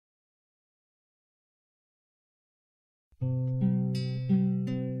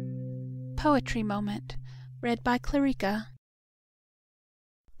Poetry Moment, read by Clarica.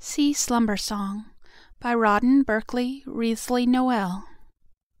 See Slumber Song by Roden, Berkeley, Wriothesley, Noel.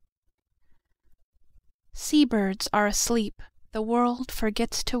 Sea-birds are asleep, the world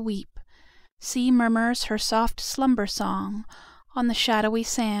forgets to weep. Sea murmurs her soft slumber song on the shadowy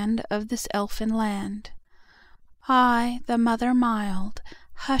sand of this elfin land. I, the mother mild,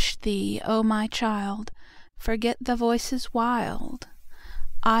 hush thee, O my child, forget the voices wild.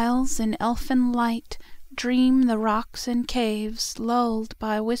 Isles in elfin light dream the rocks and caves, lulled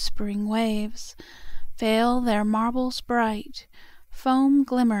by whispering waves, veil their marbles bright, foam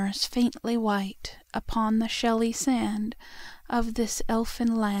glimmers faintly white upon the shelly sand of this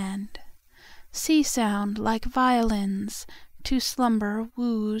elfin land. Sea sound like violins to slumber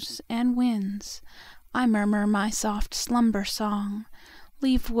woos and wins. I murmur my soft slumber song,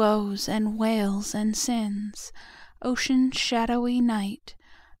 leave woes and wails and sins. Ocean's shadowy night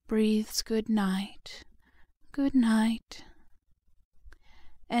breathes good night. Good night.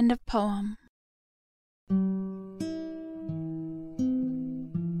 End of poem.